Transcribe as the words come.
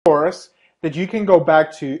source that you can go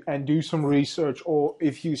back to and do some research, or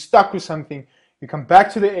if you stuck with something, you come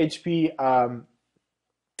back to the HP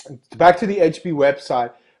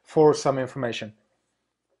website for some information.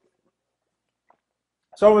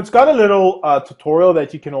 So it's got a little tutorial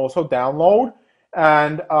that you can also download,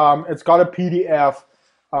 and it's got a PDF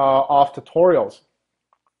of tutorials.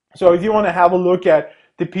 So if you want to have a look at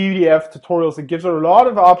the PDF tutorials, it gives a lot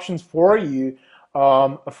of options for you.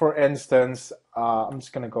 For instance, I'm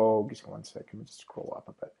just going to go, just one second, let me just scroll up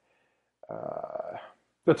a bit.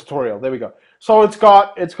 The tutorial, there we go. So it's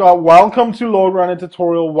got welcome to LoadRunner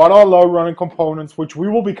tutorial, what are LoadRunner components, which we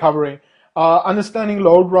will be covering, understanding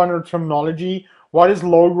LoadRunner terminology, what is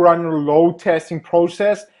LoadRunner load testing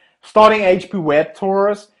process, starting HP web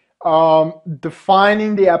tours,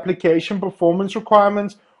 defining the application performance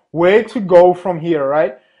requirements, where to go from here,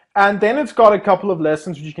 right? And then it's got a couple of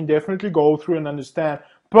lessons which you can definitely go through and understand.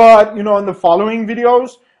 But, you know, in the following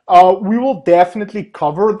videos, we will definitely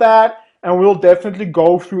cover that, and we'll definitely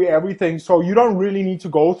go through everything. So you don't really need to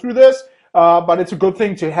go through this, but it's a good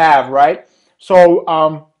thing to have, right? So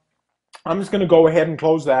I'm just going to go ahead and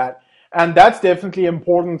close that. And that's definitely an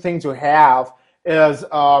important thing to have, is,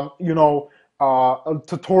 you know, a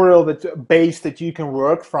tutorial base that you can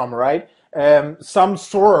work from, right? Some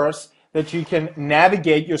source that you can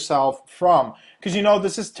navigate yourself from. Because, you know,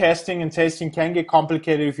 this is testing, and testing can get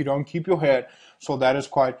complicated if you don't keep your head. So that is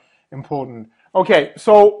quite important. Okay,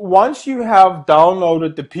 so once you have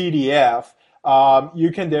downloaded the PDF,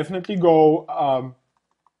 you can definitely go,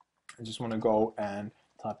 I just want to go and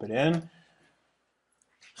type it in.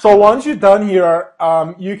 So once you're done here,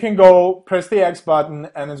 you can go press the X button,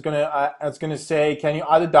 and it's gonna say, can you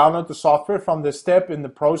either download the software from this step in the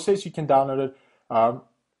process, you can download it,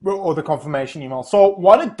 or the confirmation email. So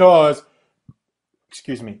what it does,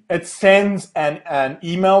 excuse me, it sends an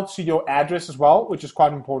email to your address as well, which is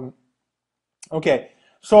quite important. Okay,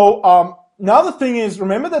 so now the thing is,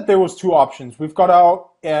 remember that there was two options. We've got our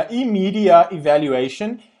e-media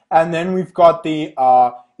evaluation, and then we've got the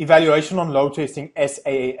evaluation on load testing,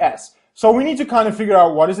 SaaS. So we need to kind of figure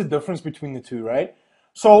out what is the difference between the two, right?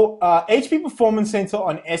 So HP Performance Center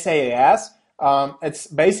on SaaS, it's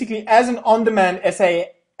basically as an on-demand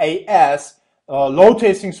SaaS load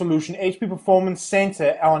testing solution. HP Performance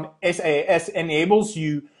Center on SaaS enables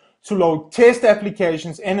you to load test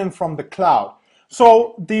applications in and from the cloud.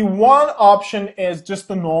 So the one option is just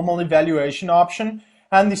the normal evaluation option,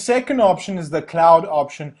 and the second option is the cloud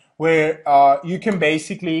option, where you can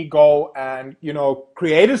basically go and, you know,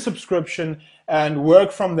 create a subscription and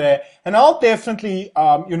work from there. And I'll definitely,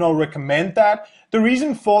 you know, recommend that. The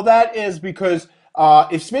reason for that is because,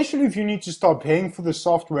 especially if you need to start paying for the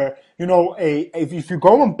software, you know, if you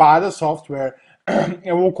go and buy the software,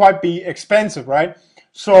 it will quite be expensive, right?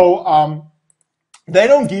 So they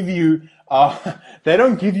don't give you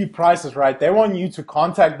prices, right? They want you to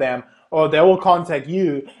contact them, or they will contact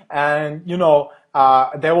you, and, you know,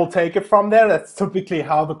 they will take it from there. That's typically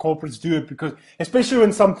how the corporates do it, because especially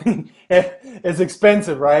when something is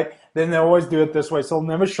expensive, right? Then they always do it this way. So they'll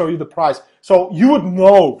never show you the price. So you would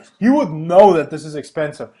know that this is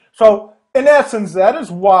expensive. So in essence, that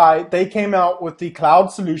is why they came out with the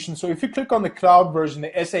cloud solution. So if you click on the cloud version,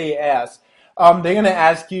 the SaaS, they're going to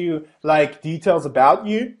ask you like details about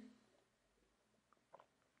you.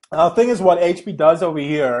 The thing is, what HP does over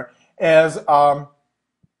here is,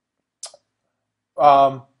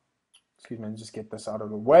 excuse me, just get this out of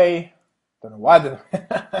the way. Don't know why.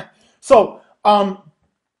 So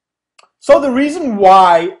the reason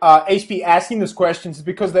why HP asking this question is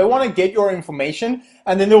because they want to get your information,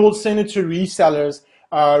 and then they will send it to resellers.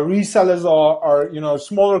 Resellers are, you know,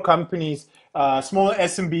 smaller companies, smaller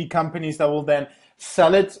SMB companies that will then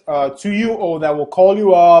sell it to you, or that will call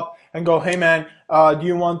you up and go, hey man, do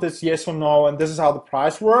you want this, yes or no? And this is how the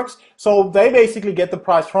price works. So they basically get the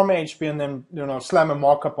price from HP and then, you know, slam a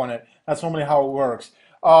markup on it. That's normally how it works.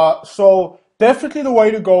 So definitely the way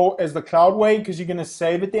to go is the cloud way, because you're going to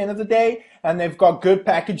save at the end of the day, and they've got good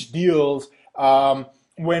package deals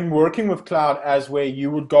when working with cloud, as where you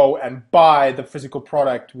would go and buy the physical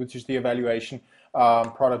product, which is the evaluation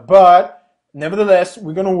product. But nevertheless,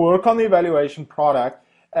 we're going to work on the evaluation product,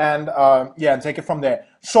 and yeah, and take it from there.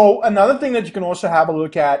 So another thing that you can also have a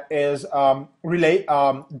look at is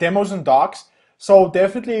demos and docs. So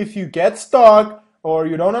definitely, if you get stuck or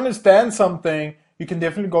you don't understand something, you can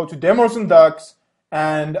definitely go to demos and docs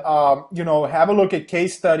and you know, have a look at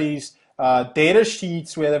case studies, data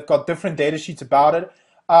sheets where they've got different data sheets about it,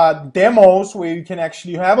 demos where you can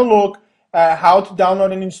actually have a look at how to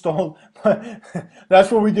download and install.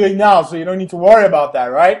 That's what we're doing now, so you don't need to worry about that,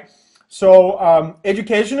 right? So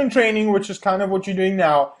education and training, which is kind of what you're doing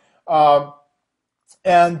now,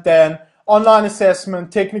 and then online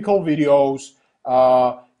assessment, technical videos,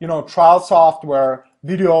 trial software,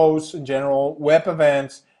 videos in general, web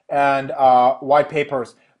events, and white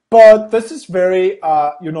papers. But this is very,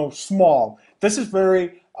 small. This is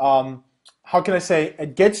very, how can I say?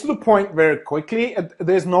 It gets to the point very quickly.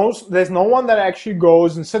 There's no one that actually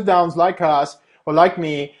goes and sit downs like us or like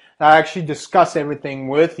me that actually discuss everything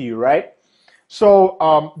with you, right? So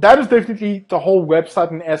that is definitely the whole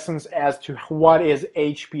website in essence as to what is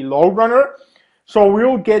HP LoadRunner. So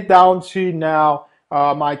we'll get down to now.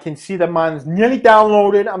 I can see that mine is nearly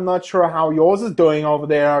downloaded. I'm not sure how yours is doing over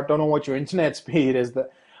there. I don't know what your internet speed is,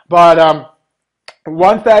 but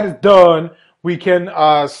once that is done, we can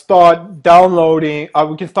start downloading.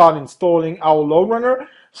 We can start installing our LoadRunner.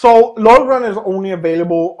 So LoadRunner is only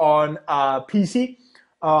available on PC,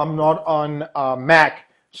 not on Mac.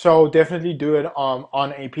 So definitely do it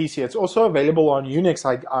on a PC. It's also available on Unix,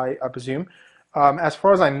 I presume. As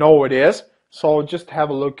far as I know, it is. So just have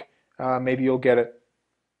a look. Maybe you'll get it.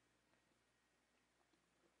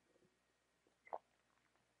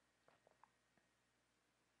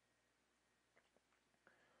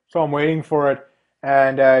 So I'm waiting for it,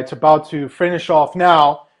 and it's about to finish off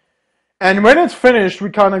now. And when it's finished, we're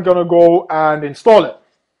kind of gonna go and install it.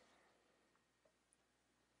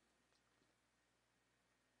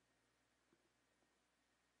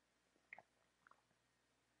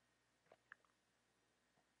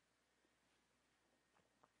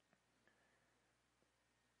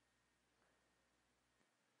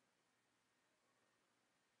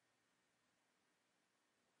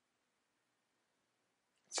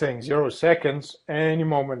 It's saying 0 seconds any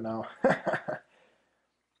moment now.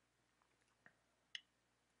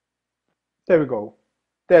 There we go.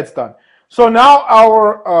 That's done. So now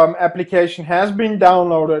our application has been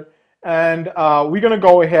downloaded, and we're gonna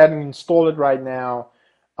go ahead and install it right now.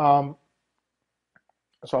 So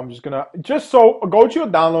I'm just gonna go to your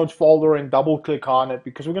downloads folder and double click on it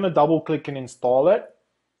because we're gonna double click and install it.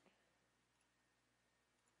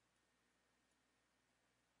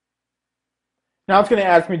 Now it's going to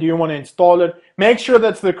ask me, do you want to install it? Make sure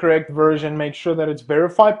that's the correct version. Make sure that it's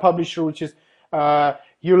verified publisher, which is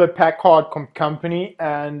Hewlett Packard Company,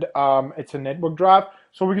 and it's a network drive.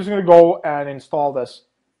 So we're just going to go and install this.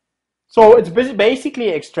 So it's basically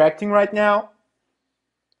extracting right now.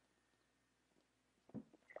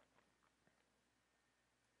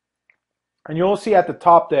 And you'll see at the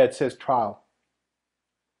top there it says trial.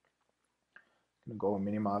 I'm going to go and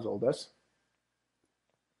minimize all this.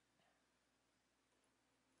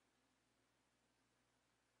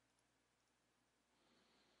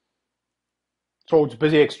 So it's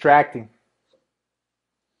busy extracting.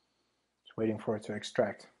 Just waiting for it to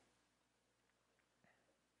extract.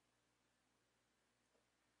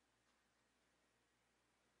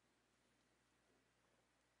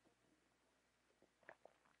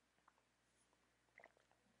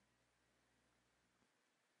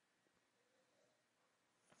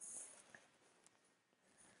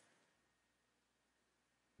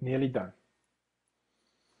 Nearly done.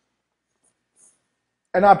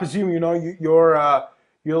 And I presume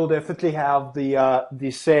you'll definitely have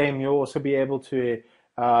the same. You'll also be able to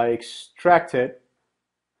extract it